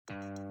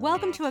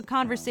Welcome to a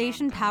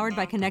conversation powered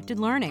by Connected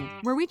Learning,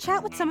 where we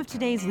chat with some of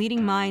today's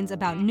leading minds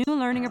about new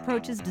learning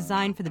approaches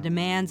designed for the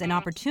demands and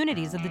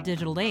opportunities of the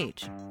digital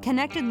age.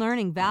 Connected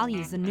Learning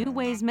values the new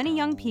ways many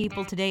young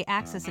people today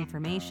access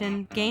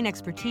information, gain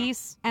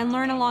expertise, and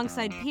learn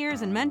alongside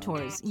peers and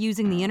mentors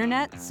using the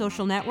internet,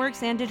 social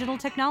networks, and digital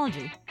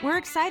technology. We're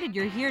excited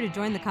you're here to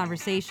join the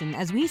conversation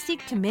as we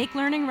seek to make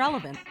learning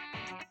relevant.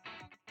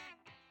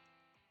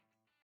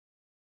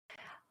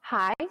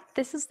 Hi,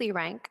 this is Lee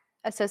Rank,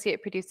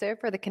 Associate Producer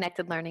for the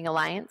Connected Learning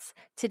Alliance.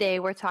 Today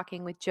we're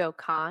talking with Joe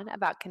Kahn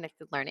about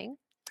Connected Learning,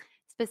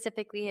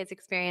 specifically his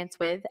experience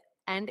with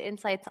and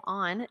insights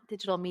on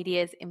digital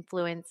media's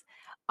influence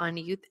on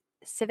youth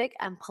civic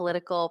and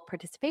political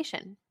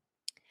participation.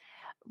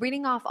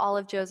 Reading off all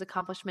of Joe's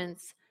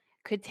accomplishments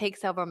could take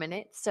several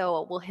minutes,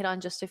 so we'll hit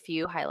on just a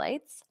few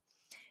highlights.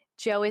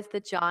 Joe is the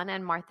John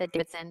and Martha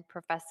Davidson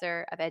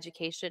Professor of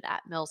Education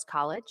at Mills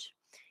College.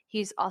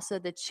 He's also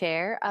the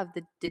chair of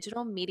the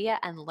Digital Media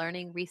and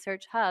Learning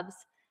Research Hub's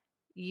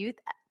Youth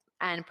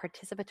and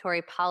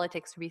Participatory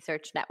Politics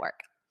Research Network.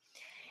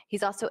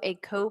 He's also a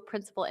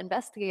co-principal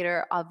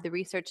investigator of the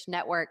research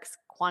network's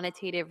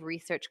quantitative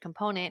research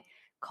component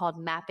called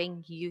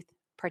Mapping Youth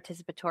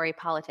Participatory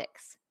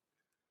Politics.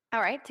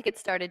 All right, to get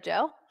started,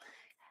 Joe.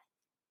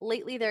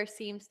 Lately, there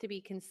seems to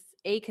be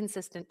a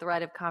consistent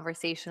thread of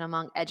conversation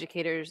among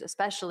educators,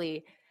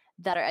 especially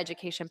that our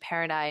education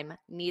paradigm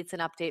needs an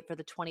update for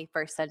the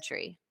 21st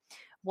century.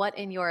 What,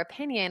 in your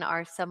opinion,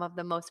 are some of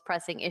the most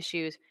pressing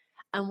issues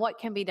and what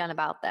can be done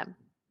about them?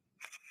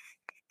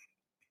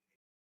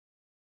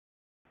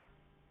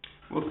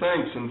 Well,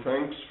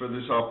 thanks for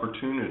this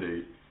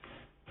opportunity.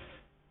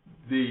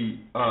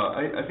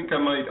 I think I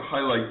might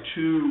highlight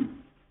two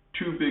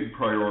big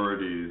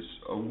priorities.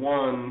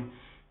 One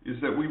is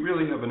that we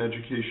really have an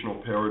educational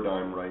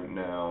paradigm right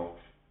now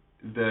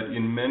that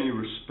in many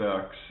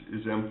respects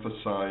is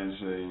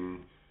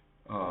emphasizing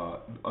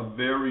a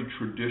very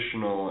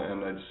traditional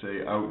and I'd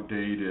say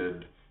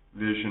outdated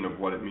vision of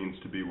what it means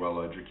to be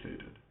well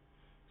educated.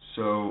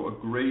 So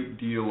a great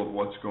deal of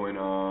what's going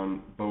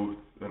on, both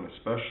and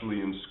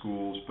especially in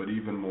schools, but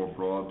even more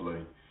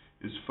broadly,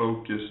 is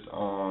focused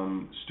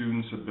on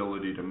students'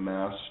 ability to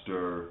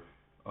master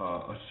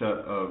a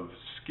set of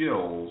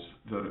skills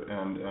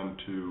and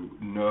to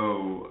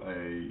know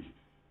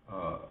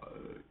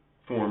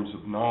forms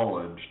of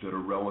knowledge that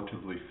are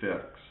relatively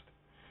fixed.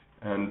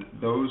 And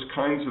those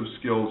kinds of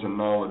skills and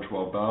knowledge,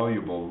 while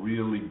valuable,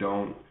 really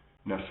don't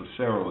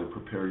necessarily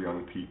prepare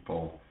young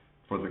people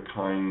for the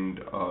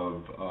kind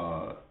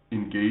of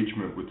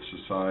engagement with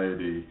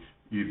society,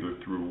 either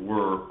through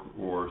work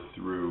or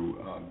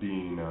through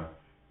being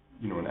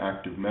an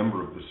active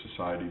member of the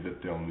society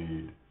that they'll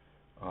need.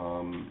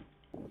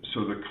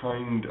 So the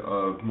kind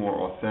of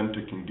more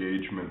authentic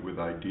engagement with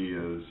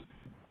ideas,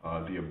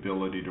 the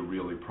ability to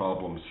really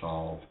problem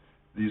solve,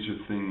 these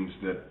are things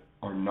that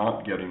are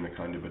not getting the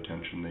kind of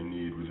attention they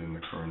need within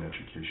the current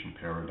education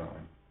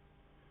paradigm.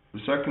 The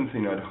second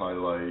thing I'd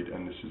highlight,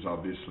 and this is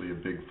obviously a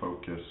big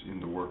focus in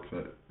the work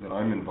that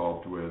I'm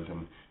involved with,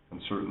 and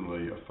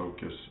certainly a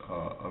focus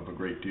of a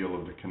great deal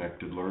of the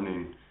Connected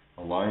Learning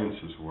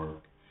Alliance's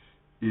work,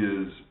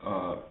 is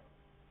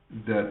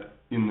that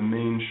in the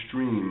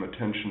mainstream,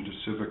 attention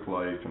to civic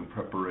life and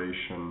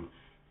preparation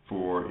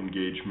for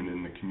engagement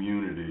in the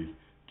community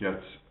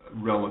gets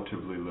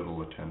relatively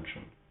little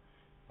attention.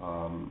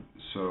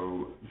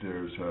 So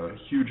there's a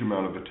huge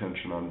amount of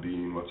attention on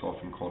being what's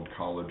often called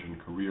college and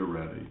career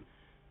ready.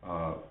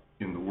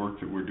 In the work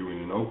that we're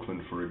doing in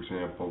Oakland, for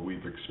example,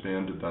 we've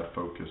expanded that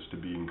focus to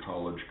being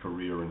college,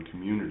 career, and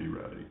community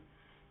ready,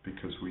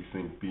 because we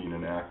think being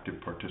an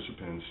active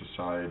participant in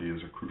society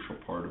is a crucial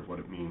part of what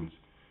it means,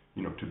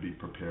 to be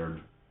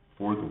prepared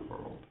for the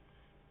world.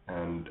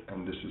 And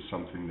this is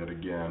something that,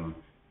 again,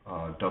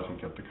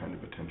 doesn't get the kind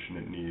of attention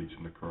it needs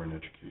in the current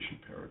education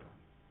paradigm.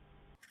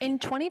 In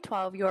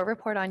 2012, your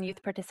report on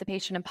youth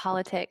participation in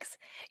politics,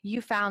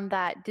 you found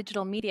that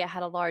digital media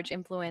had a large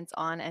influence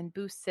on and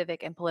boost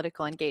civic and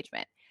political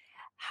engagement.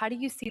 How do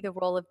you see the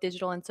role of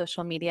digital and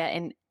social media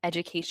in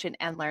education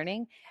and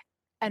learning?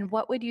 And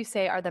what would you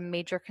say are the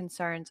major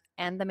concerns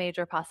and the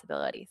major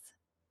possibilities?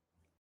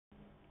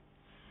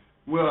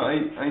 Well,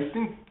 I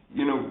think,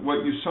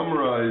 what you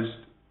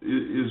summarized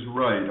is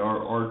right.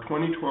 Our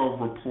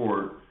 2012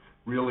 report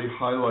really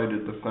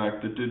highlighted the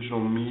fact that digital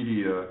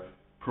media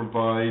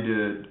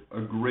provided a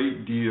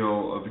great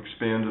deal of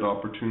expanded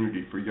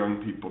opportunity for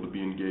young people to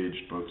be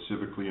engaged both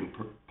civically and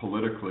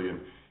politically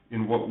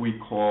in what we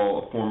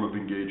call a form of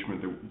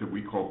engagement that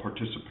we call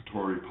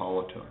participatory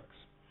politics.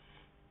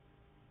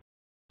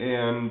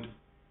 And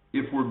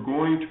if we're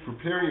going to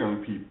prepare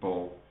young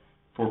people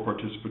for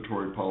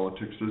participatory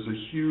politics, there's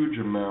a huge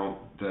amount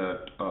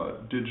that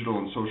digital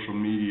and social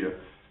media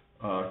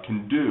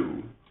can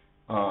do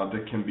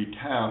that can be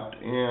tapped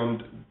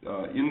and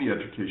in the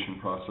education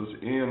process,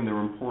 and there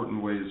are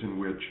important ways in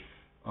which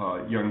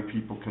young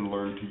people can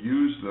learn to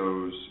use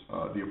those,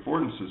 the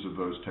affordances of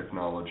those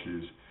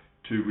technologies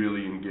to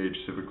really engage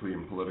civically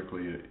and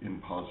politically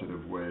in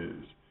positive ways.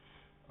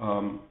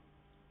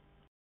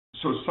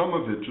 So some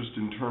of it, just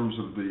in terms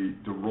of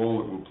the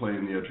role it will play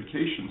in the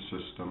education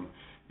system,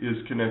 is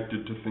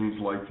connected to things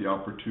like the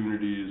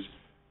opportunities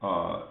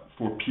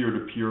for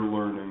peer-to-peer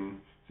learning,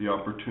 the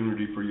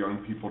opportunity for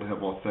young people to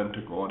have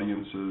authentic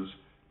audiences,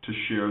 to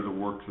share the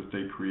work that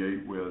they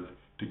create with,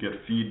 to get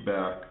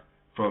feedback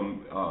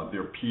from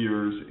their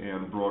peers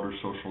and broader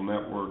social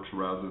networks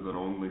rather than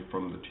only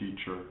from the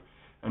teacher.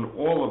 And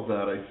all of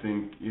that, I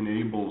think,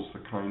 enables the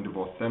kind of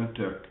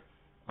authentic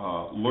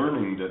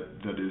learning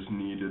that is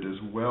needed, as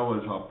well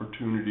as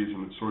opportunities,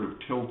 and it sort of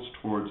tilts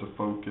towards a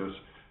focus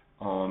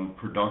on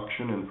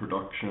production and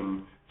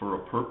production for a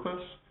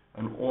purpose.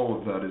 And all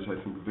of that is,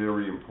 I think,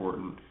 very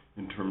important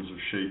in terms of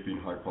shaping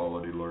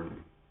high-quality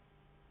learning.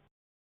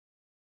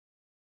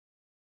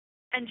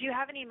 And do you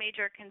have any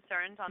major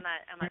concerns on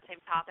that same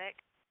topic?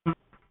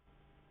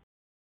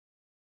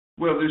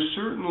 Well, there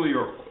certainly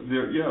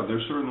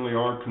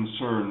are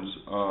concerns,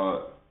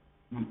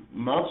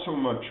 not so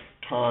much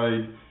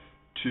tied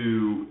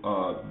to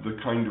the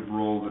kind of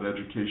role that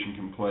education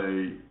can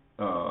play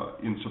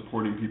in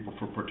supporting people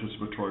for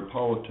participatory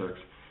politics,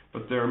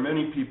 but there are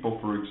many people,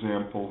 for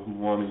example, who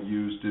want to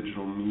use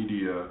digital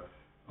media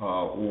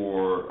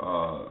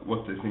or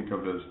what they think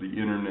of as the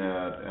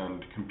internet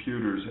and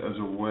computers as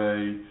a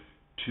way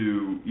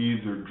to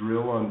either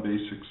drill on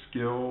basic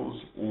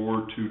skills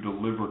or to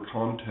deliver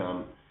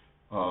content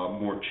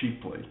more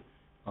cheaply,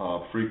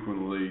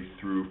 frequently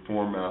through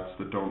formats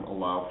that don't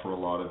allow for a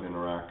lot of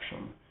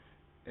interaction.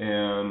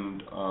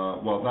 And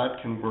while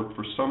that can work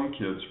for some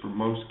kids, for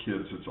most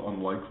kids it's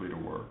unlikely to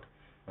work.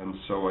 And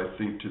so I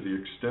think to the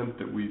extent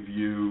that we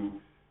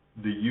view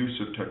the use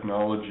of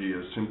technology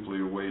as simply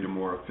a way to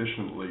more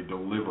efficiently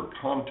deliver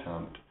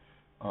content,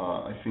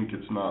 I think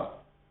it's not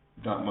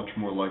that much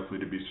more likely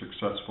to be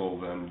successful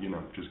than,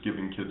 just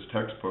giving kids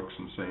textbooks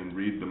and saying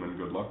read them and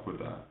good luck with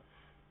that.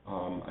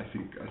 I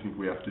think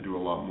we have to do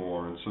a lot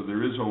more. And so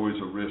there is always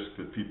a risk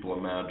that people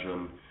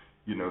imagine,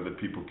 that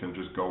people can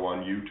just go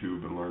on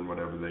YouTube and learn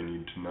whatever they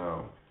need to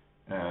know.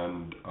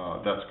 And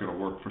that's going to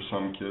work for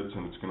some kids,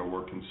 and it's going to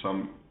work in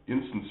some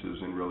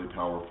instances in really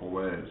powerful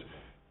ways.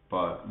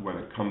 But when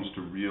it comes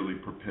to really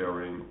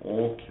preparing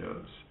all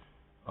kids,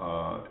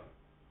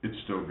 it's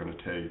still going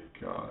to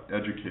take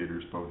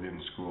educators, both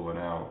in school and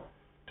out,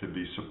 to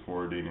be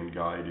supporting and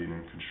guiding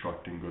and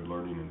constructing good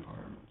learning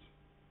environments.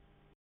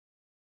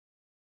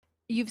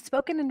 You've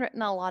spoken and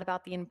written a lot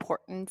about the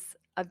importance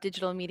of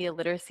digital media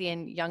literacy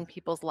in young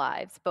people's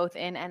lives, both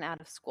in and out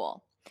of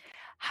school.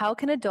 How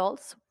can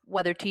adults,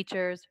 whether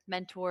teachers,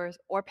 mentors,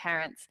 or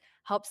parents,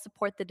 help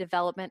support the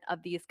development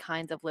of these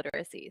kinds of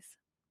literacies?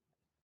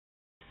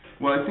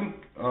 Well,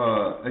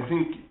 I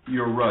think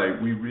you're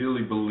right. We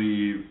really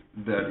believe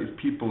that if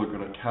people are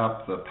going to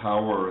tap the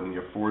power and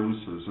the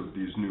affordances of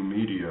these new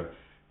media,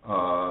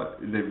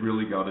 they've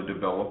really got to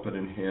develop and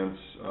enhance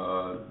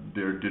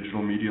their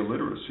digital media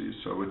literacy.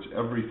 So it's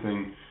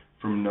everything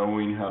from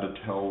knowing how to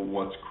tell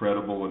what's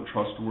credible and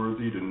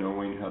trustworthy to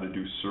knowing how to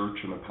do search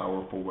in a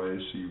powerful way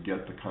so you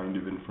get the kind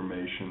of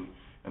information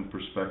and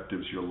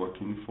perspectives you're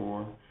looking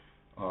for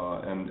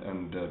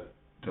and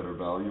that are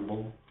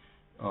valuable.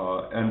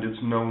 And it's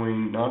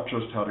knowing not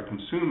just how to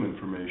consume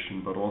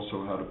information, but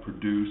also how to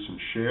produce and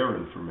share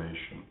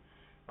information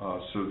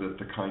so that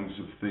the kinds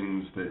of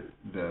things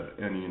that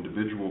any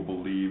individual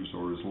believes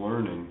or is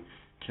learning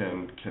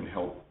can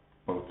help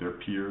both their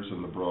peers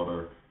and the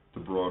broader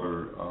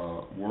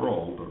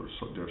world, or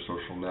their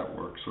social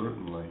network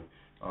certainly,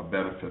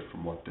 benefit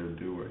from what they're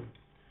doing.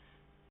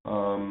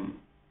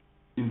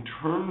 In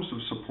terms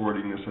of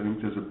supporting this, I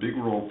think there's a big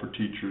role for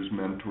teachers,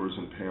 mentors,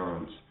 and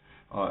parents,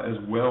 as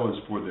well as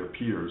for their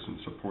peers in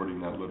supporting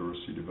that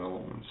literacy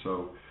development.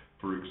 So,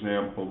 for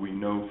example, we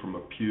know from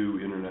a Pew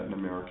Internet and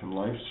American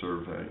Life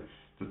survey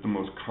that the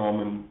most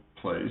common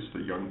place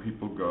that young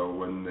people go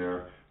when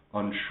they're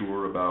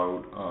unsure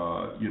about,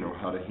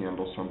 how to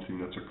handle something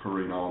that's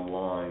occurring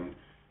online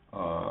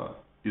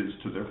is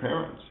to their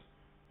parents.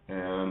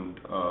 And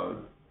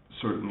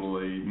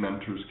certainly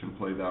mentors can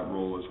play that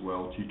role as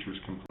well, teachers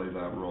can play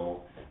that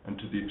role. And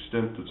to the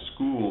extent that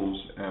schools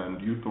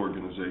and youth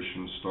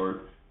organizations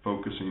start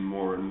focusing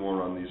more and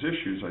more on these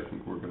issues, I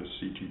think we're going to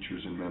see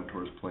teachers and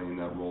mentors playing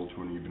that role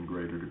to an even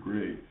greater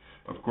degree.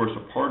 Of course,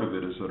 a part of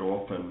it is that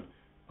often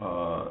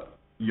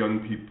young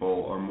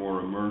people are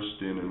more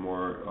immersed in and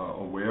more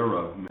aware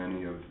of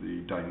many of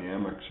the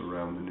dynamics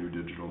around the new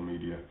digital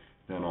media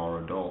than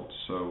are adults.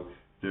 So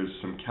there's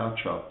some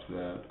catch-up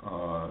that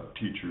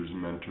teachers,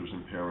 mentors,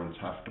 and parents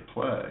have to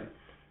play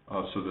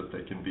so that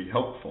they can be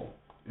helpful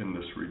in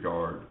this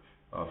regard.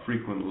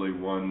 Frequently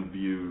one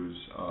views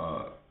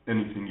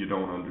anything you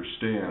don't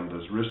understand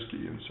as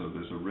risky, and so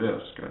there's a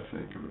risk, I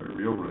think, a very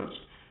real risk,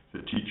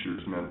 that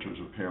teachers, mentors,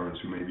 or parents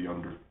who may be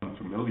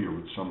unfamiliar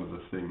with some of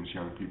the things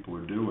young people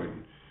are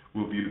doing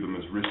will view them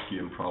as risky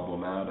and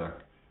problematic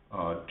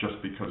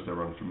just because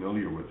they're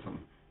unfamiliar with them.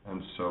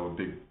 And so a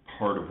big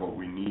part of what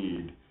we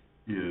need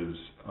is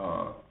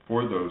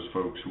for those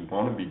folks who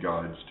want to be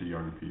guides to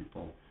young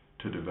people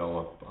to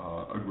develop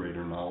a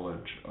greater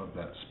knowledge of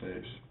that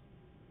space.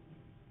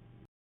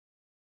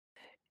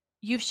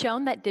 You've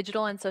shown that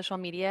digital and social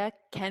media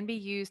can be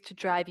used to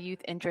drive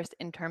youth interest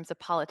in terms of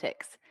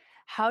politics.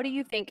 How do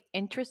you think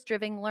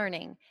interest-driven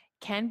learning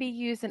can be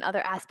used in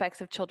other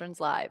aspects of children's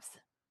lives?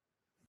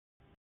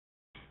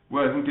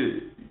 Well, I think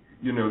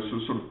so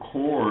sort of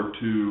core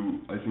to,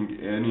 I think,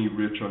 any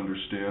rich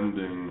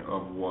understanding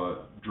of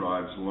what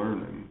drives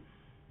learning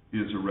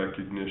is a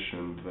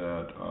recognition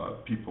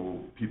that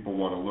people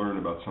want to learn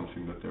about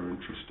something that they're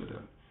interested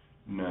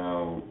in.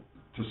 Now,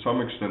 to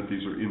some extent,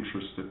 these are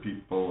interests that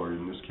people, or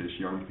in this case,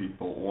 young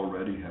people,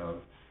 already have,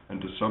 and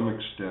to some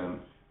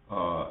extent,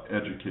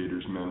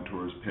 educators,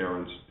 mentors,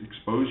 parents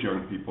expose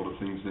young people to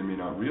things they may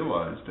not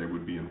realize they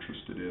would be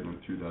interested in,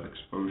 and through that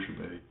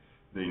exposure,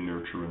 they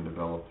nurture and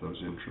develop those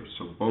interests.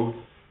 So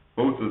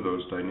both of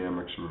those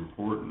dynamics are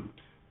important,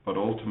 but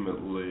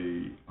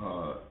ultimately,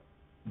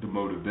 the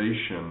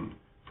motivation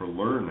for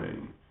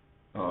learning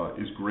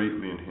is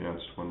greatly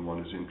enhanced when one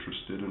is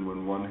interested, and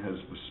when one has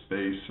the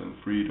space and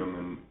freedom,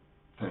 and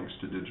thanks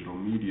to digital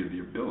media, the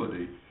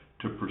ability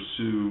to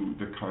pursue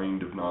the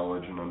kind of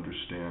knowledge and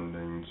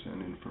understandings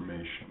and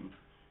information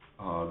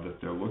that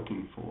they're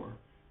looking for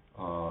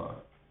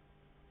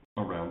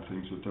around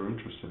things that they're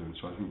interested in.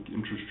 So I think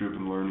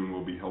interest-driven learning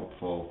will be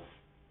helpful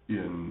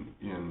in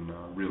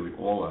really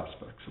all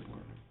aspects of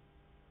learning.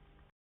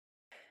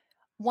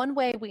 One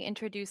way we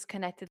introduce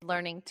connected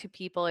learning to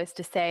people is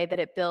to say that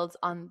it builds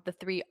on the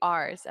 3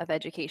 R's of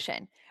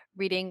education: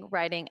 reading,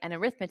 writing, and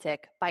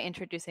arithmetic, by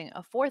introducing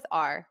a 4th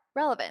R,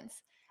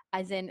 relevance,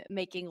 as in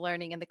making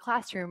learning in the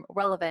classroom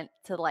relevant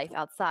to life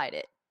outside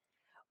it.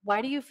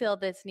 Why do you feel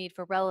this need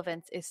for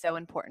relevance is so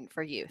important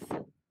for youth?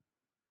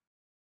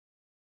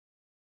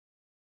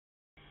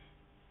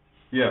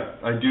 Yeah,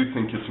 I do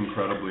think it's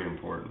incredibly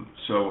important.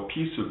 So a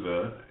piece of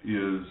it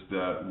is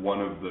that one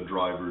of the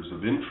drivers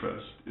of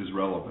interest is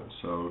relevance.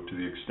 So to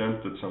the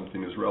extent that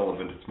something is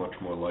relevant, it's much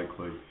more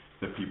likely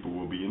that people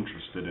will be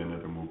interested in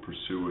it and will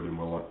pursue it and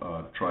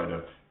will try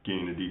to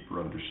gain a deeper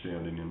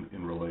understanding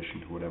in relation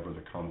to whatever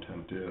the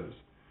content is.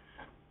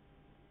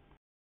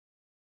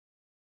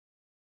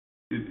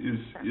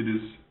 It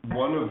is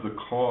one of the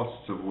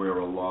costs of where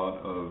a lot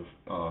of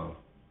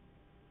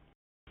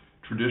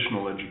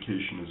traditional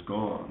education has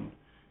gone,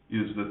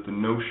 is that the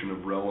notion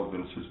of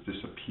relevance has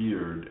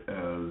disappeared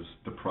as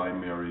the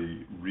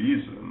primary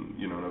reason.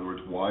 In other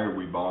words, why are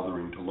we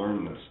bothering to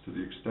learn this? To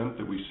the extent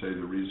that we say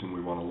the reason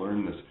we want to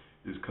learn this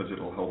is because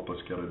it'll help us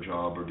get a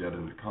job or get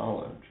into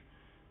college,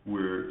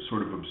 we're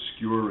sort of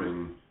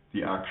obscuring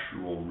the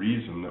actual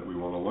reason that we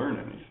want to learn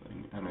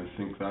anything. And I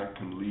think that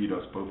can lead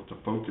us both to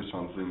focus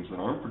on things that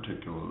aren't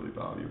particularly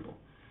valuable,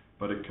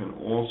 but it can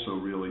also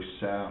really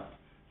sap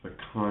the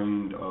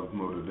kind of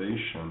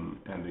motivation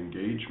and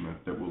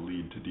engagement that will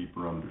lead to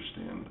deeper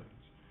understandings.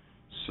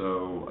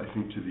 So I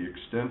think to the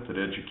extent that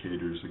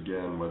educators,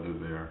 again, whether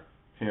they're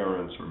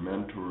parents or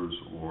mentors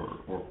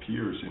or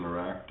peers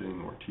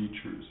interacting or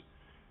teachers,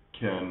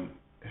 can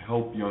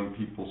help young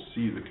people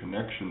see the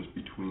connections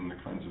between the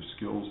kinds of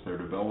skills they're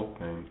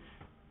developing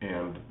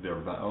and their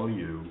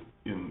value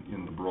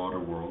in the broader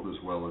world,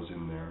 as well as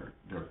in their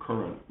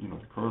current,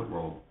 the current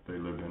world they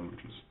live in,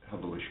 which is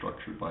heavily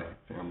structured by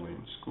family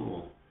and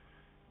school.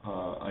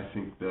 I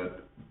think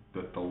that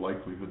the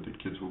likelihood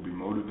that kids will be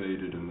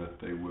motivated and that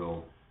they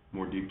will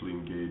more deeply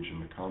engage in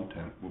the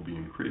content will be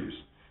increased.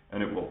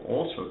 And it will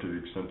also, to the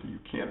extent that you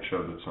can't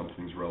show that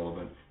something's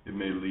relevant, it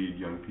may lead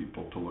young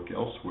people to look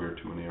elsewhere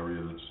to an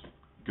area that's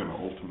going to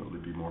ultimately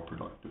be more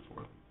productive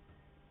for them.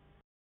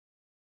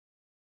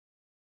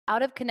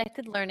 Out of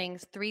Connected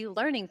Learning's 3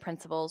 learning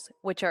principles,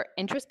 which are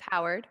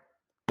interest-powered,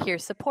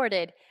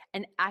 peer-supported,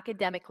 and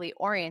academically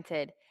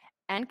oriented,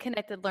 and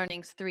Connected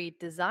Learning's 3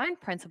 design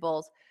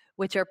principles,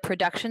 which are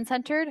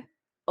production-centered,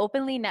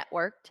 openly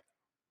networked,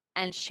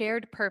 and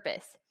shared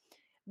purpose,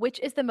 which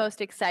is the most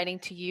exciting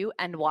to you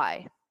and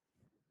why?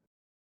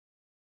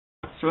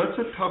 So that's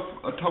a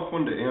tough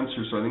one to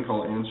answer, so I think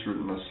I'll answer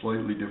it in a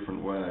slightly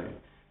different way.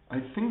 I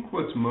think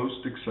what's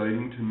most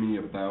exciting to me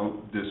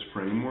about this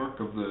framework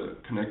of the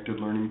connected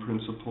learning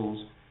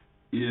principles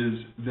is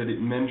that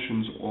it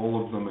mentions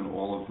all of them and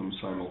all of them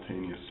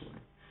simultaneously.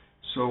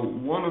 So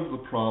one of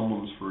the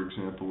problems, for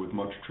example, with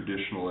much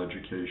traditional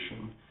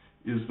education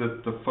is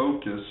that the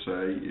focus,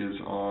 say, is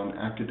on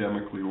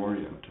academically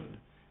oriented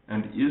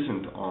and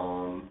isn't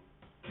on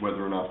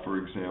whether or not, for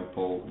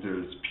example,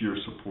 there's peer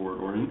support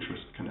or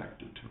interest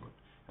connected to it.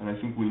 And I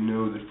think we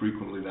know that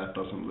frequently that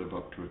doesn't live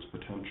up to its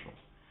potential.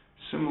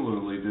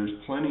 Similarly, there's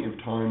plenty of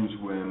times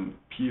when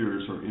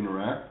peers are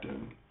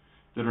interacting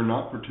that are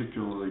not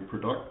particularly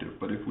productive,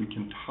 but if we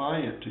can tie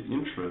it to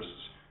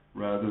interests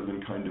rather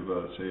than kind of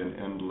say an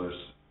endless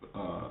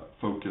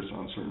focus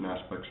on certain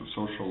aspects of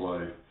social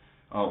life,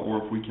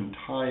 or if we can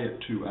tie it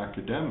to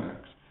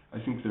academics, I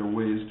think there are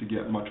ways to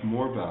get much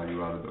more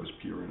value out of those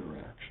peer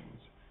interactions.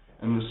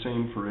 And the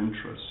same for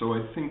interests. So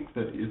I think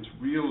that it's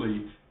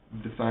really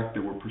the fact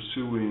that we're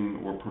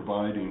pursuing or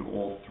providing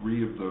all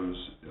 3 of those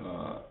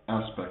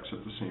aspects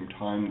at the same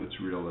time that's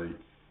really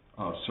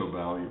so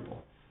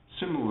valuable.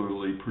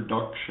 Similarly,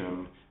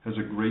 production has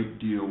a great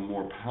deal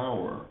more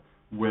power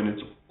when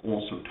it's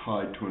also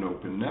tied to an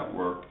open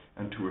network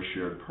and to a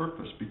shared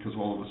purpose, because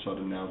all of a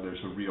sudden now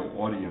there's a real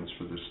audience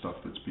for this stuff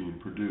that's being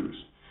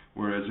produced.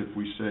 Whereas if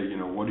we say,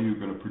 what are you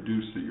going to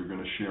produce that you're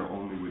going to share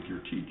only with your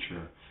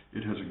teacher,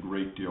 it has a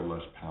great deal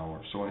less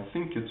power. So I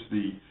think it's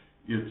the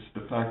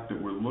fact that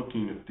we're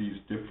looking at these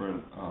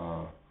different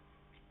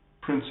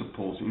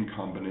principles in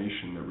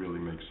combination that really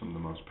makes them the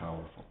most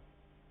powerful.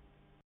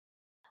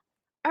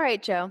 All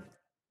right, Joe.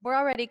 We're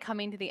already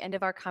coming to the end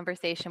of our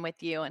conversation with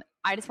you, and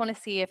I just want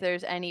to see if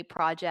there's any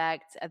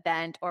project,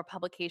 event, or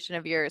publication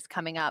of yours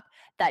coming up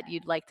that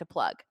you'd like to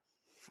plug.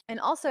 And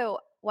also,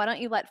 why don't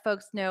you let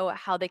folks know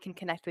how they can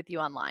connect with you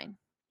online?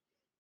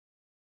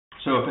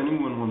 So if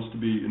anyone wants to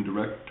be in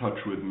direct touch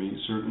with me,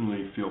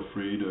 certainly feel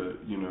free to,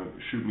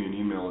 shoot me an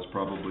email is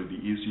probably the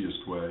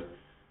easiest way.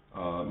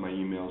 My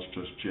email is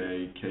just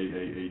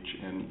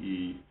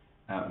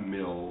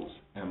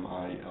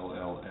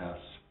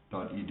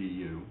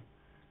jkahne@mills.edu.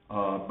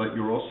 But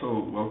you're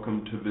also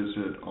welcome to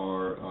visit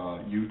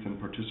our Youth and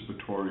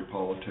Participatory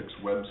Politics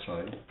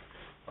website.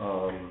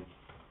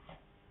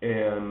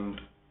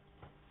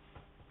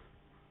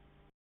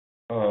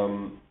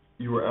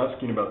 You were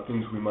asking about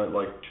things we might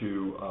like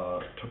to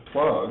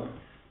plug.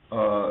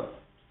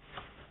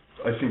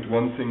 I think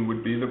one thing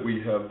would be that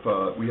we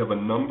have a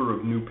number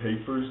of new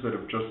papers that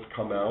have just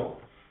come out.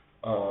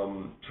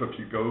 So if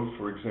you go,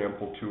 for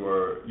example, to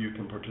our Youth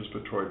and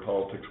Participatory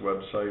Politics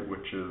website,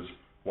 which is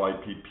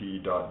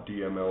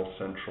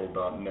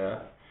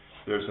ypp.dmlcentral.net,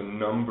 there's a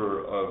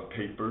number of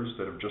papers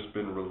that have just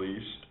been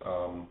released.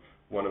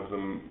 One of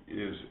them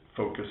is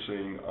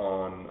focusing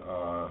on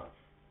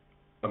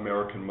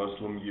American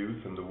Muslim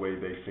youth and the way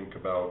they think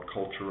about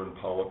culture and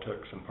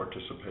politics and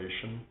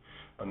participation.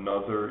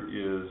 Another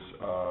is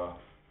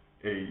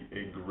a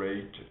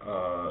great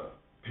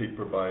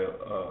paper by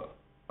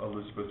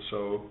Elizabeth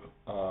Soap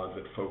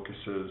that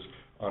focuses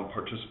on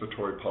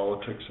participatory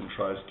politics and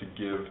tries to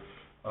give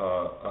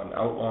an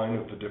outline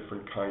of the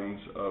different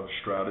kinds of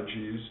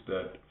strategies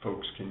that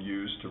folks can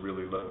use to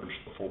really leverage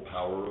the full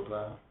power of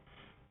that.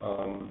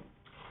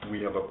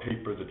 We have a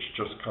paper that's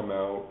just come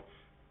out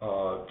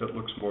that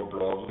looks more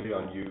broadly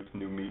on youth,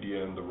 new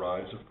media, and the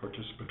rise of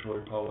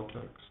participatory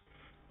politics.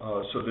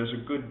 So there's a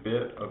good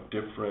bit of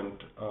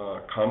different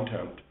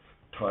content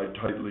tied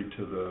tightly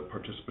to the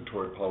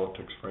participatory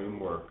politics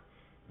framework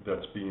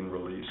that's being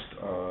released,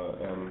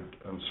 and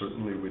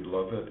certainly we'd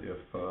love it if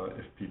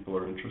people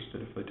are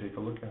interested, if they take a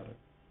look at it.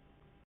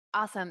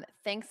 Awesome.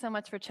 Thanks so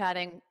much for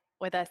chatting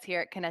with us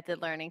here at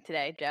Connected Learning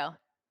today, Joe.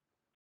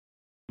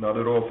 Not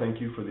at all. Thank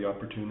you for the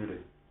opportunity.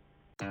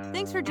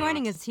 Thanks for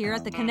joining us here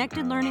at the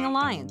Connected Learning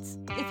Alliance.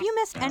 If you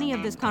missed any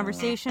of this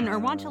conversation or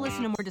want to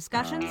listen to more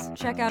discussions,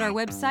 check out our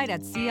website at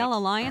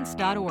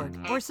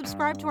clalliance.org or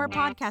subscribe to our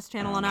podcast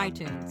channel on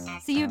iTunes.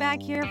 See you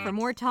back here for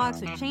more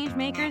talks with change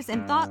makers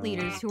and thought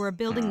leaders who are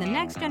building the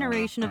next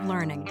generation of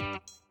learning.